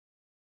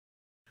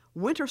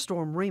Winter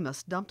Storm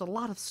Remus dumped a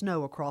lot of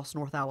snow across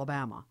North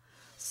Alabama.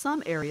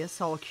 Some areas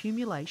saw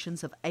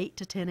accumulations of 8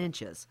 to 10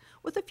 inches,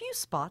 with a few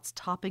spots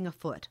topping a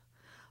foot.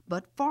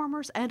 But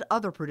farmers and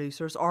other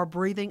producers are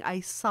breathing a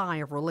sigh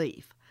of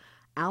relief.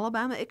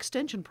 Alabama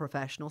Extension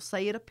professionals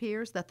say it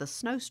appears that the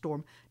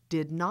snowstorm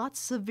did not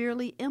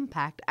severely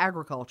impact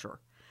agriculture.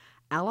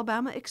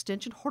 Alabama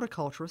Extension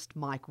horticulturist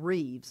Mike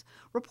Reeves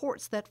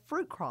reports that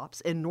fruit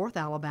crops in North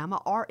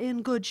Alabama are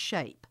in good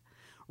shape.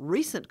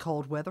 Recent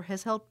cold weather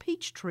has held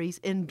peach trees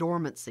in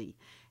dormancy,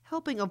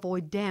 helping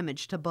avoid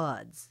damage to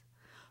buds.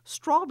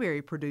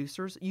 Strawberry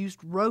producers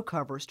used row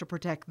covers to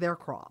protect their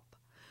crop.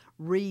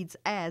 Reeves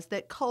adds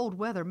that cold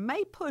weather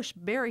may push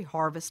berry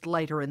harvest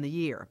later in the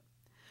year.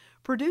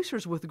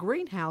 Producers with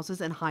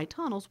greenhouses and high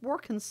tunnels were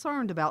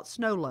concerned about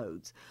snow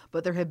loads,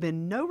 but there have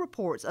been no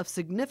reports of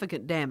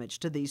significant damage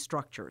to these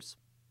structures.